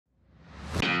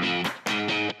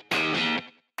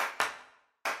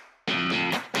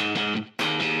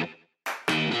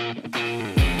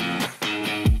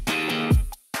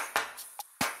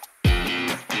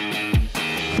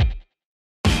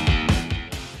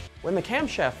When the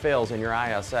camshaft fails in your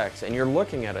ISX and you're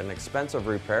looking at an expensive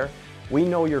repair, we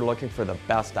know you're looking for the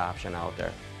best option out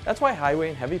there. That's why Highway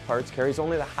and Heavy Parts carries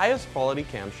only the highest quality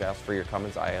camshafts for your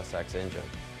Cummins ISX engine.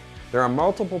 There are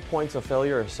multiple points of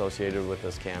failure associated with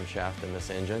this camshaft in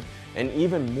this engine, and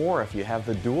even more if you have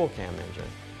the dual cam engine.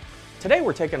 Today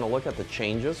we're taking a look at the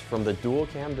changes from the dual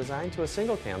cam design to a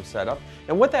single cam setup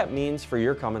and what that means for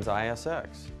your Cummins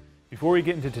ISX. Before we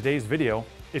get into today's video,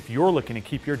 if you're looking to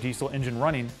keep your diesel engine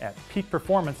running at peak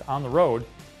performance on the road,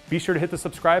 be sure to hit the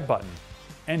subscribe button.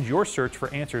 End your search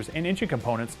for answers and engine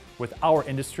components with our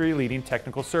industry-leading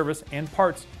technical service and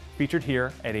parts featured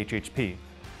here at HHP.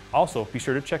 Also, be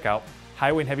sure to check out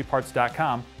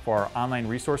highwayandheavyparts.com for our online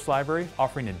resource library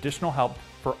offering additional help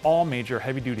for all major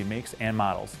heavy-duty makes and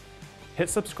models. Hit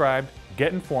subscribe,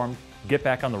 get informed, get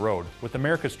back on the road with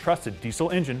America's trusted diesel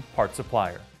engine parts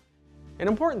supplier. An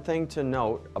important thing to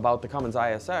note about the Cummins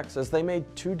ISX is they made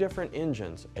two different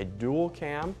engines, a dual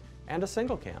cam and a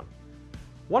single cam.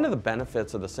 One of the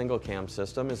benefits of the single cam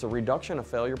system is a reduction of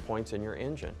failure points in your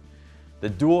engine. The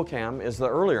dual cam is the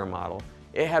earlier model.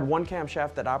 It had one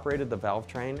camshaft that operated the valve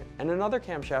train and another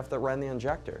camshaft that ran the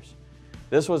injectors.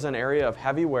 This was an area of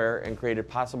heavy wear and created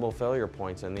possible failure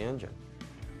points in the engine.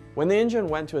 When the engine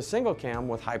went to a single cam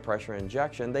with high pressure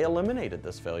injection, they eliminated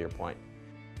this failure point.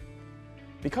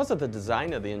 Because of the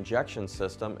design of the injection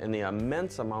system and the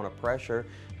immense amount of pressure,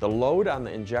 the load on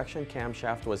the injection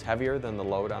camshaft was heavier than the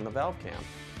load on the valve cam.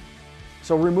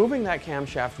 So removing that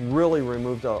camshaft really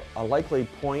removed a likely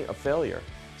point of failure.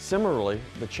 Similarly,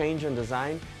 the change in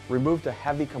design removed a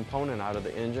heavy component out of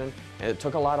the engine and it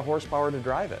took a lot of horsepower to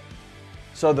drive it.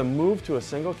 So the move to a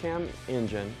single cam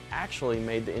engine actually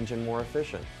made the engine more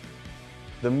efficient.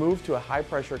 The move to a high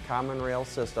pressure common rail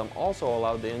system also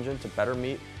allowed the engine to better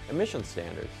meet emission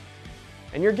standards.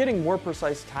 And you're getting more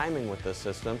precise timing with this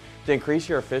system to increase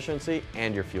your efficiency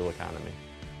and your fuel economy.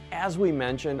 As we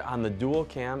mentioned on the dual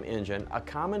cam engine, a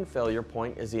common failure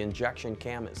point is the injection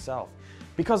cam itself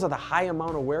because of the high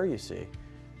amount of wear you see.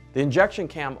 The injection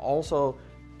cam also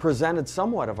presented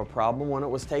somewhat of a problem when it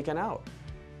was taken out.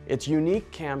 It's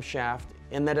unique camshaft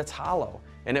in that it's hollow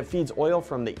and it feeds oil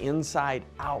from the inside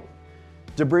out.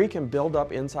 Debris can build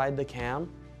up inside the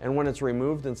cam, and when it's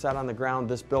removed and set on the ground,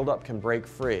 this buildup can break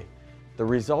free. The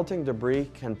resulting debris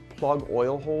can plug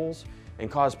oil holes and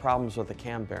cause problems with the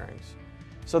cam bearings.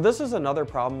 So this is another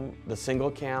problem the single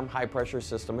cam high pressure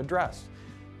system addressed.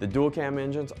 The dual cam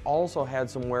engines also had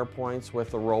some wear points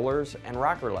with the rollers and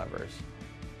rocker levers.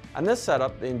 On this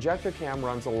setup, the injector cam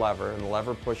runs a lever and the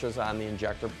lever pushes on the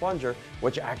injector plunger,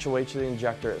 which actuates the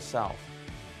injector itself.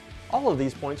 All of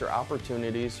these points are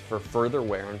opportunities for further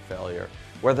wear and failure,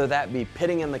 whether that be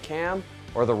pitting in the cam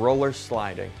or the rollers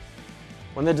sliding.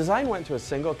 When the design went to a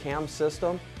single cam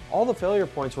system, all the failure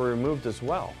points were removed as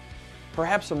well.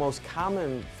 Perhaps the most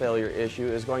common failure issue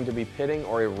is going to be pitting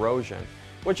or erosion,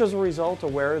 which is a result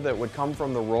of wear that would come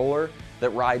from the roller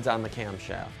that rides on the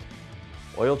camshaft.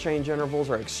 Oil change intervals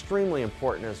are extremely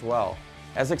important as well,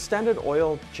 as extended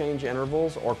oil change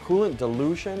intervals or coolant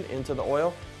dilution into the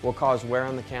oil will cause wear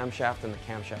on the camshaft and the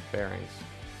camshaft bearings.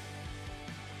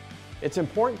 It's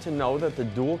important to know that the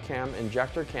dual cam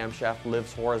injector camshaft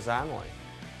lives horizontally.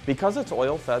 Because it's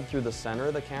oil fed through the center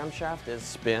of the camshaft, it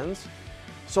spins.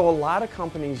 So a lot of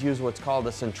companies use what's called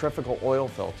a centrifugal oil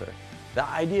filter. The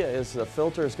idea is the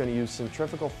filter is going to use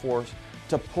centrifugal force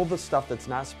to pull the stuff that's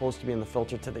not supposed to be in the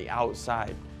filter to the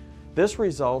outside. This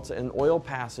results in oil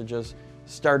passages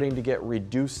starting to get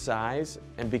reduced size,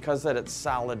 and because that it's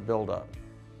solid buildup.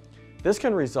 This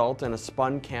can result in a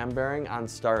spun cam bearing on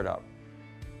startup.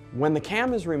 When the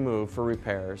cam is removed for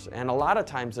repairs, and a lot of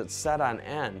times it's set on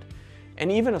end,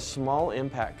 and even a small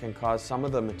impact can cause some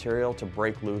of the material to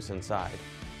break loose inside.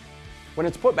 When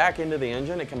it's put back into the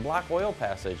engine, it can block oil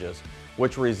passages,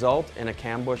 which result in a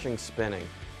cam bushing spinning,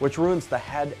 which ruins the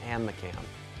head and the cam.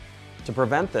 To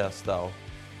prevent this though,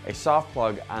 a soft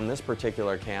plug on this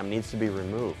particular cam needs to be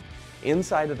removed.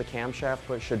 Inside of the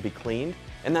camshaft should be cleaned,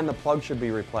 and then the plug should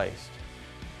be replaced.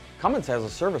 Cummins has a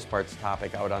service parts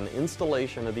topic out on the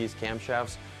installation of these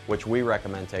camshafts, which we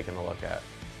recommend taking a look at.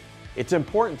 It's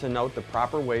important to note the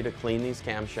proper way to clean these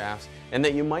camshafts and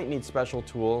that you might need special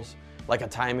tools like a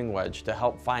timing wedge to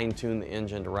help fine-tune the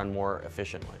engine to run more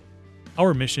efficiently.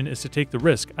 Our mission is to take the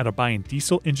risk out of buying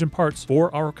diesel engine parts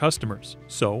for our customers.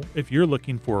 So, if you're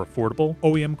looking for affordable,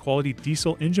 OEM quality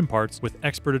diesel engine parts with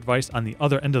expert advice on the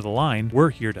other end of the line, we're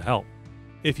here to help.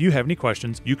 If you have any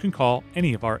questions, you can call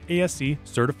any of our ASE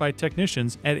Certified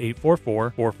Technicians at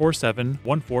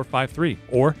 844-447-1453,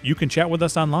 or you can chat with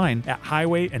us online at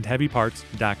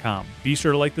highwayandheavyparts.com. Be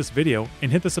sure to like this video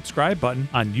and hit the subscribe button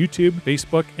on YouTube,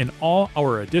 Facebook, and all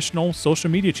our additional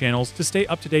social media channels to stay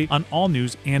up to date on all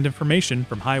news and information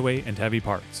from Highway and Heavy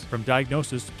Parts. From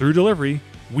diagnosis through delivery,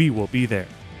 we will be there.